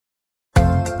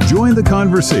Join the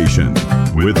conversation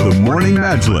with the Morning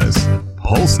Majlis,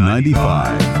 Pulse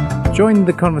 95. Join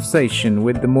the conversation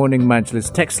with the Morning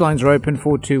Majlis. Text lines are open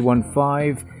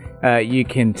 4215. You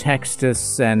can text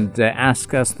us and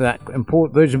ask us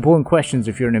those important questions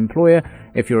if you're an employer,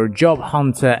 if you're a job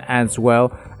hunter as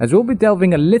well. As we'll be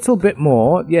delving a little bit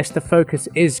more, yes, the focus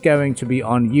is going to be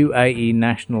on UAE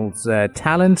nationals'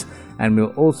 talent, and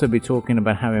we'll also be talking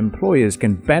about how employers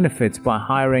can benefit by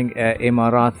hiring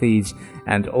Emiratis,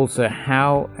 and also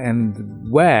how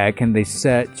and where can they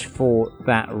search for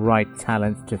that right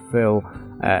talent to fill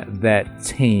their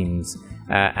teams.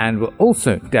 And we'll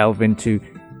also delve into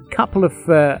couple of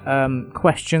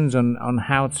questions on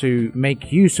how to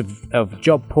make use of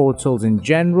job portals in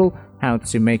general, how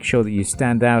to make sure that you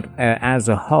stand out as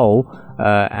a whole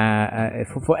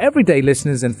for everyday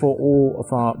listeners and for all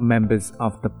of our members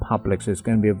of the public. So it's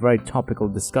going to be a very topical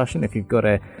discussion. If you've got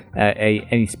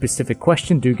any specific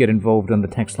question, do get involved on the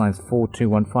text lines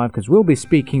 4215, because we'll be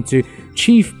speaking to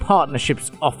Chief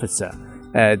Partnerships Officer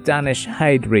Danish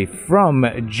Haidri from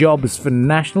Jobs for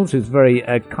Nationals, who's very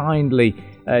kindly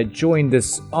joined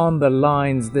us on the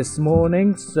lines this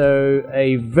morning. So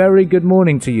a very good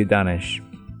morning to you, Danish.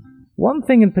 One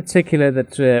thing in particular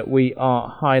that we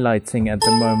are highlighting at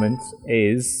the moment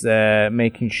is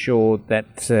making sure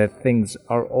that things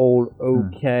are all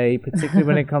okay, particularly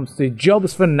when it comes to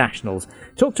Jobs for Nationals.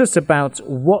 Talk to us about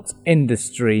what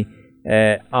industry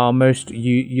are most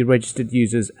you registered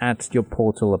users at your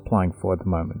portal applying for at the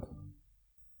moment.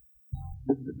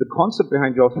 The concept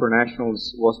behind Jobs for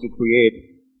Nationals was to create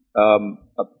a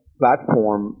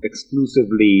platform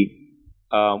exclusively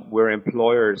where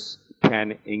employers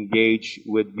can engage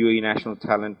with UAE national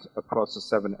talent across the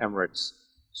 7 Emirates.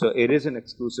 So it is an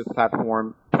exclusive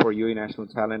platform for UAE national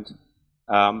talent.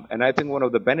 And I think one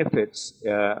of the benefits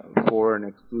for an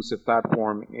exclusive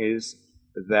platform is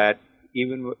that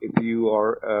even if you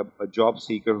are a job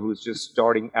seeker who's just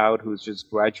starting out, who's just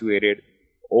graduated,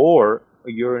 or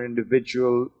you're an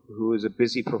individual who is a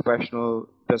busy professional,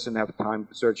 doesn't have time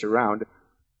to search around,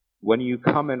 when you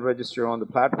come and register on the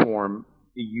platform,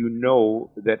 you know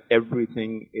that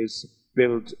everything is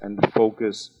built and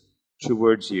focused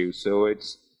towards you. So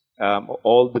it's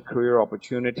all the career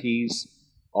opportunities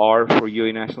are for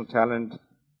UAE national talent.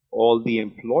 All the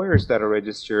employers that are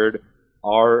registered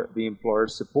are the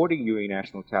employers supporting UAE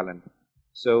national talent.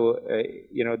 So,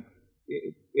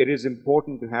 it is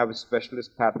important to have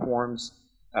specialist platforms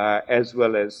as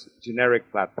well as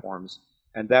generic platforms.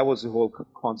 And that was the whole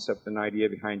concept and idea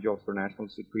behind Jobs for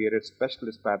Nationals, to create a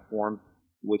specialist platform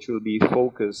which will be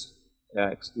focused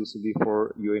exclusively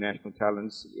for UAE national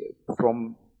talents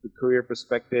from the career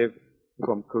perspective,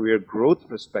 from career growth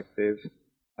perspective,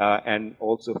 and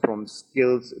also from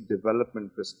skills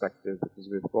development perspective, because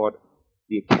we've got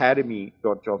the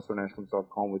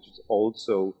academy.jobsfornationals.com, which is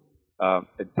also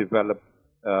developed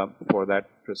for that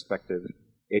perspective.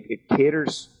 It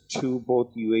caters to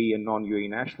both UAE and non-UAE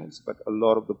nationals, but a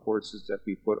lot of the courses that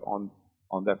we put on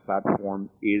that platform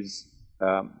is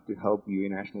to help UAE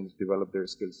nationals develop their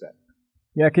skill set.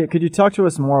 Yeah, could you talk to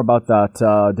us more about that,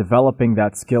 developing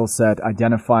that skill set,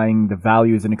 identifying the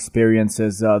values and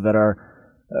experiences that are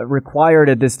required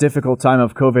at this difficult time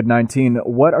of COVID-19?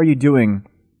 What are you doing,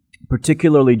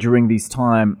 particularly during this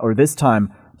time,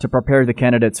 to prepare the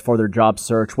candidates for their job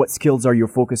search? What skills are you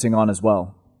focusing on as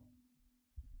well?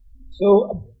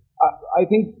 So I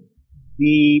think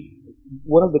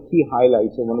one of the key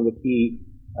highlights or one of the key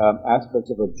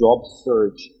aspects of a job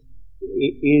search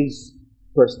is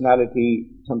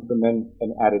personality, temperament,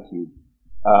 and attitude.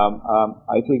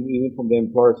 I think even from the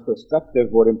employer's perspective,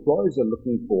 what employers are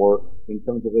looking for in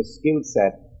terms of a skill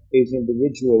set is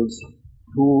individuals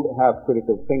who have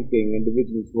critical thinking,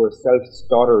 individuals who are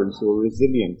self-starters, who are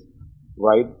resilient,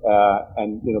 right?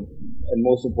 And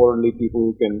most importantly, people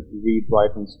who can read,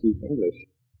 write, and speak English.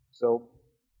 So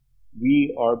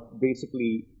we are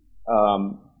basically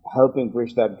helping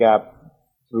bridge that gap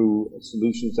through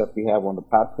solutions that we have on the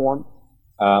platform.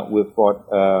 We've got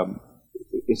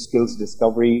skills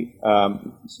discovery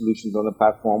solutions on the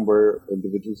platform where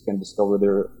individuals can discover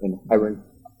their inherent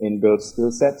inbuilt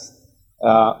skill sets.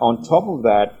 On top of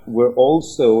that, we're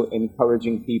also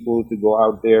encouraging people to go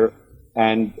out there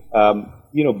and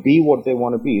be what they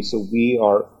want to be. So we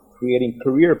are creating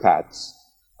career paths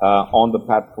on the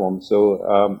platform.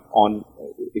 So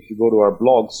if you go to our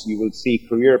blogs, you will see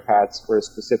career paths for a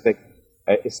specific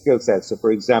skill set. So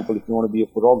for example, if you want to be a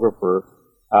photographer,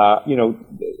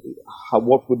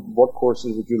 what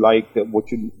courses would you like? What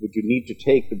would you need to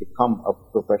take to become a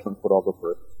professional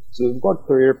photographer? So we've got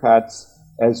career paths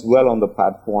as well on the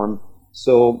platform.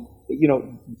 So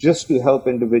just to help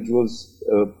individuals,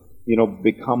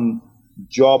 become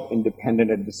job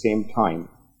independent at the same time.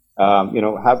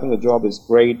 Having a job is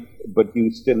great, but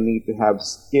you still need to have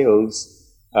skills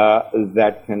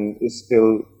that can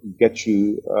still get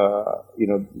you,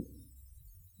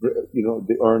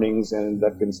 the earnings, and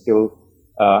that can still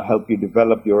help you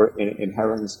develop your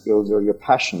inherent skills or your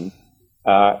passion.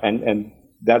 And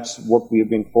that's what we've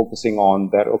been focusing on,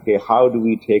 that, okay, how do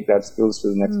we take that skills to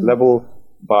the next level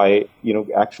by,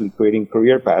 actually creating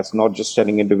career paths, not just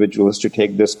telling individuals to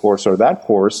take this course or that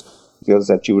course, skills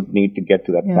that you would need to get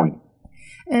to that point.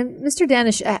 And Mr.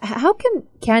 Danish, how can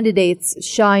candidates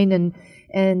shine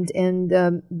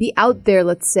and be out there,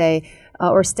 let's say,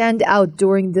 or stand out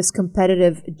during this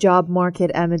competitive job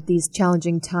market amid these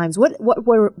challenging times? What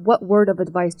word of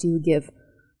advice do you give?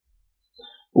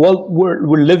 Well,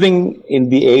 we're living in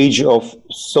the age of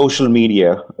social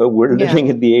media. We're living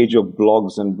in the age of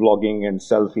blogs and blogging and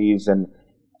selfies, and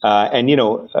I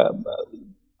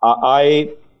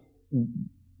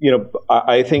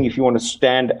think if you want to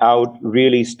stand out,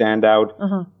 really stand out,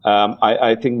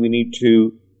 I think we need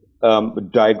to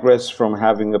digress from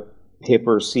having a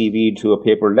paper CV to a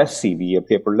paperless CV, a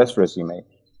paperless resume.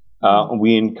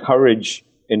 We encourage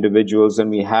individuals, and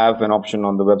we have an option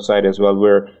on the website as well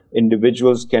where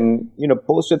individuals can,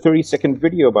 post a 30-second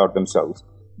video about themselves,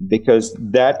 because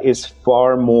that is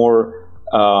far more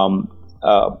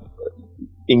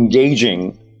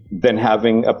engaging than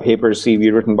having a paper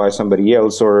CV written by somebody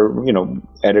else or,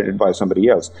 edited by somebody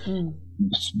else.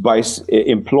 By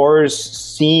employers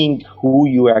seeing who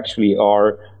you actually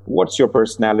are, what's your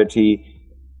personality,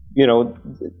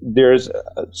 there's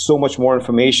so much more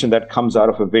information that comes out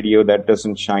of a video that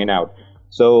doesn't shine out.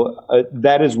 So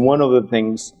that is one of the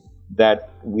things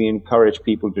that we encourage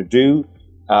people to do,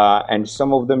 and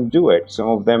some of them do it. Some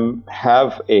of them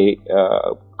have a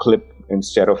clip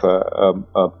instead of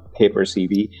a paper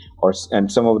CV,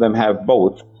 and some of them have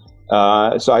both.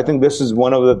 So I think this is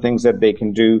one of the things that they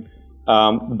can do.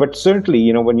 But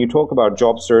certainly, when you talk about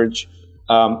job search,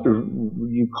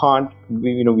 we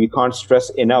can't stress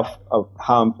enough of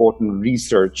how important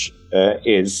research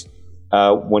is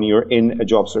when you're in a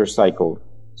job search cycle.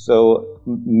 So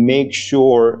make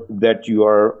sure that you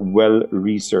are well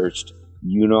researched.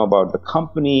 You know about the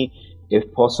company.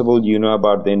 If possible,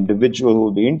 about the individual who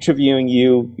will be interviewing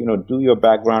you. Do your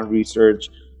background research,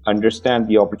 understand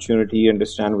the opportunity,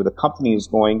 understand where the company is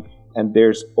going, and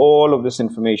there's all of this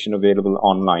information available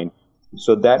online.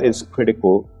 So that is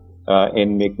critical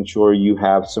in making sure you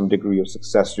have some degree of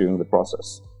success during the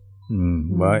process.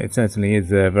 Well, it certainly is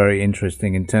very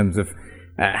interesting in terms of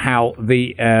how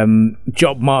the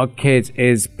job market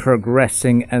is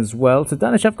progressing as well. So,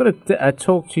 Danish, I've got to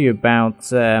talk to you about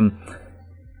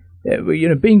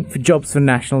being for Jobs for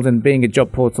Nationals and being a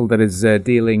job portal that is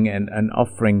dealing and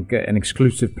offering an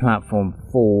exclusive platform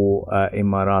for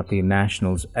Emirati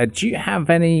nationals. Do you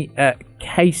have any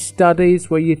case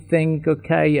studies where you think,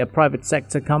 okay, a private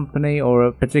sector company or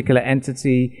a particular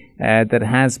entity that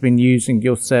has been using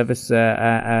your service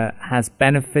has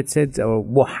benefited,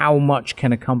 or how much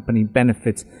can a company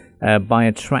benefit by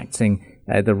attracting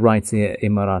the right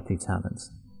Emirati talents?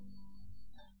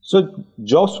 So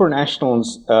Jobs for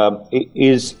Nationals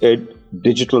is a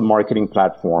digital marketing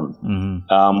platform.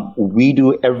 We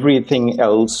do everything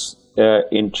else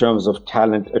in terms of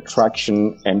talent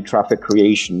attraction and traffic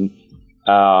creation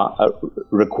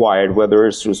required, whether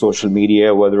it's through social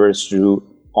media, whether it's through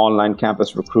online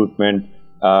campus recruitment,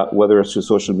 whether it's through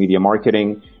social media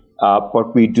marketing.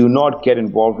 But we do not get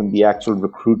involved in the actual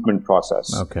recruitment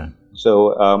process. Okay.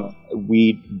 So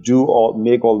we do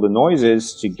make all the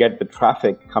noises to get the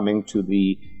traffic coming to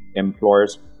the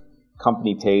employer's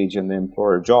company page and the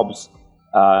employer jobs.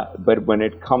 But when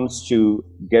it comes to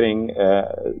getting,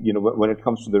 when it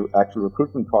comes to the actual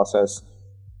recruitment process,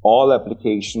 all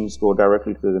applications go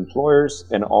directly to the employers,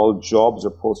 and all jobs are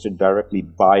posted directly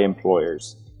by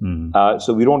employers.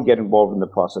 So we don't get involved in the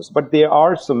process. But there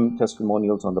are some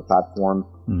testimonials on the platform.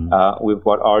 We've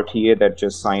got RTA that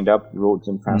just signed up, Roads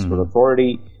and Transport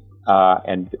Authority,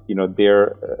 and they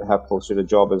have posted a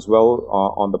job as well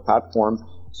on the platform.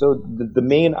 So the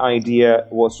main idea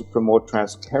was to promote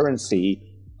transparency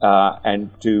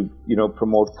and to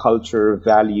promote culture,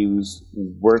 values,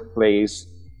 workplace,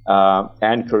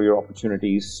 and career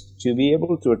opportunities to be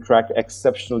able to attract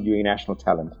exceptional UAE national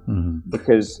talent.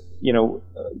 Because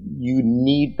you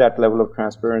need that level of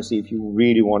transparency if you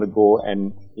really want to go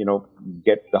and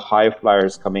get the high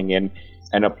flyers coming in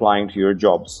and applying to your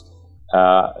jobs.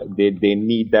 They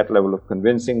need that level of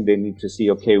convincing. They need to see,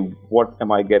 okay, what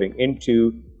am I getting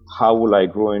into? How will I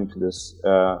grow into this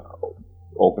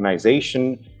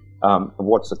organization?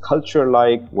 What's the culture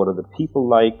like? What are the people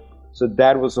like? So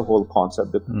that was the whole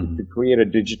concept, to create a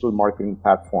digital marketing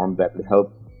platform that will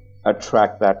help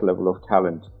attract that level of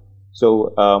talent.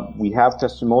 So we have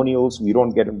testimonials. We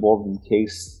don't get involved in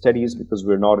case studies because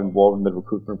we're not involved in the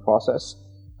recruitment process.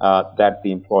 That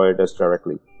the employer does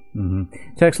directly.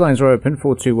 Text lines are open,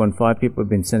 4215. People have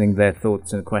been sending their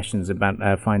thoughts and questions about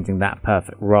finding that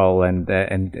perfect role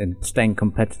and staying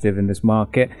competitive in this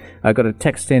market. I got a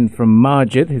text in from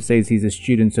Majid, who says he's a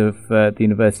student of the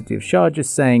University of Sharjah,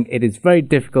 saying, it is very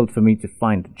difficult for me to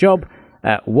find a job.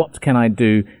 What can I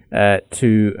do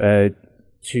to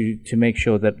make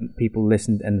sure that people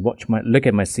listen and look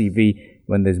at my CV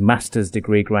when there's master's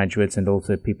degree graduates and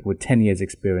also people with 10 years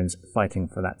experience fighting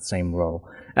for that same role?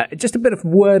 Just a bit of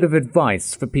word of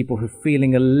advice for people who are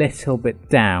feeling a little bit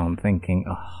down, thinking,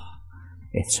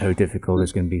 it's so difficult,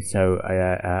 it's going to be so,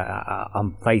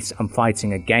 I'm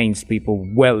fighting against people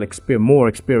much more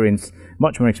experienced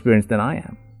than I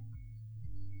am.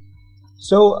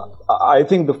 So I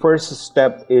think the first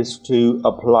step is to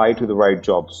apply to the right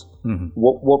jobs.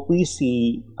 What we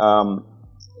see,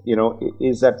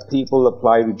 is that people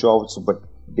apply to jobs, but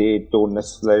they don't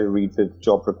necessarily read the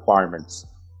job requirements.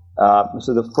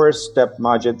 So the first step,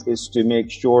 Majid, is to make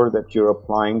sure that you're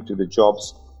applying to the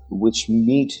jobs which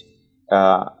meet,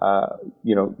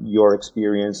 your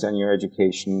experience and your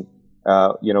education.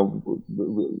 So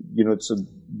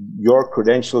your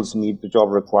credentials meet the job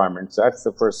requirements. That's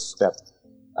the first step.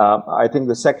 I think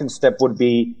the second step would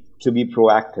be to be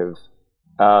proactive.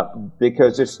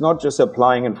 Because it's not just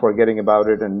applying and forgetting about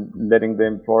it and letting the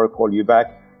employer call you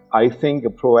back. I think a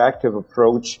proactive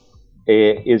approach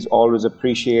is always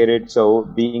appreciated. So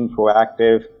being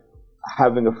proactive,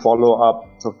 having a follow-up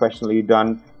professionally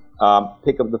done,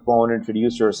 pick up the phone,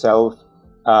 introduce yourself,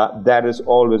 that is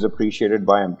always appreciated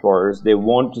by employers. They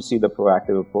want to see the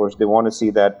proactive approach. They want to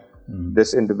see that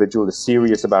this individual is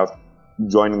serious about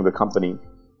joining the company.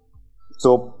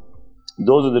 So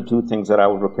those are the two things that I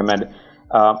would recommend.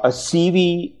 A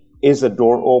CV is a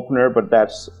door opener, but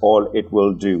that's all it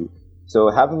will do. So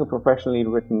having a professionally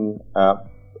written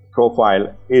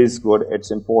profile is good,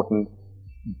 it's important,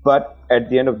 but at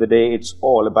the end of the day, it's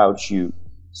all about you.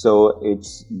 So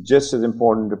it's just as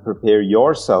important to prepare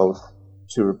yourself,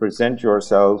 to represent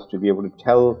yourself, to be able to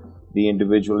tell the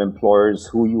individual employers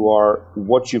who you are,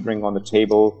 what you bring on the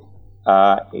table.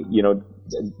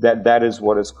 That is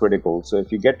what is critical. So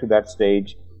if you get to that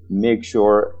stage, make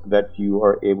sure that you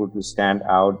are able to stand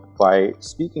out by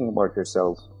speaking about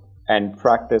yourself and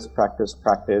practice.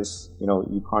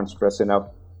 You can't stress enough.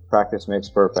 Practice makes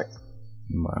perfect.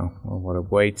 Wow. Well, what a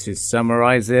way to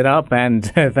summarize it up. And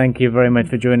thank you very much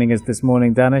for joining us this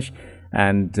morning, Danish.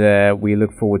 And we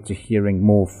look forward to hearing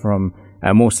more from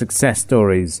more success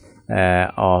stories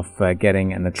of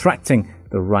getting and attracting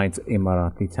the right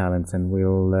Emirati talent. And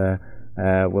we'll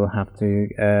have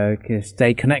to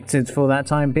stay connected for that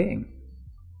time being.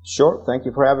 Sure. Thank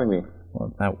you for having me.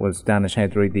 Well, that was Danish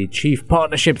Hedri, the Chief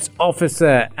Partnerships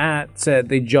Officer at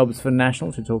the Jobs for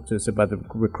National, to talk to us about the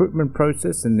recruitment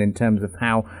process and in terms of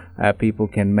how people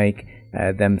can make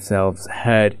themselves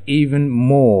heard even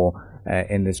more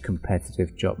in this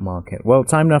competitive job market. Well,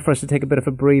 time now for us to take a bit of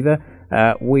a breather.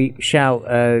 We shall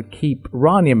keep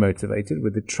Rania motivated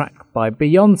with the track by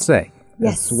Beyonce.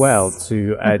 Yes. As well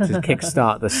to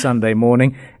kickstart the Sunday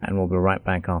morning, and we'll be right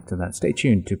back after that. Stay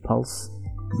tuned to Pulse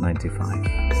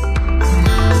 95.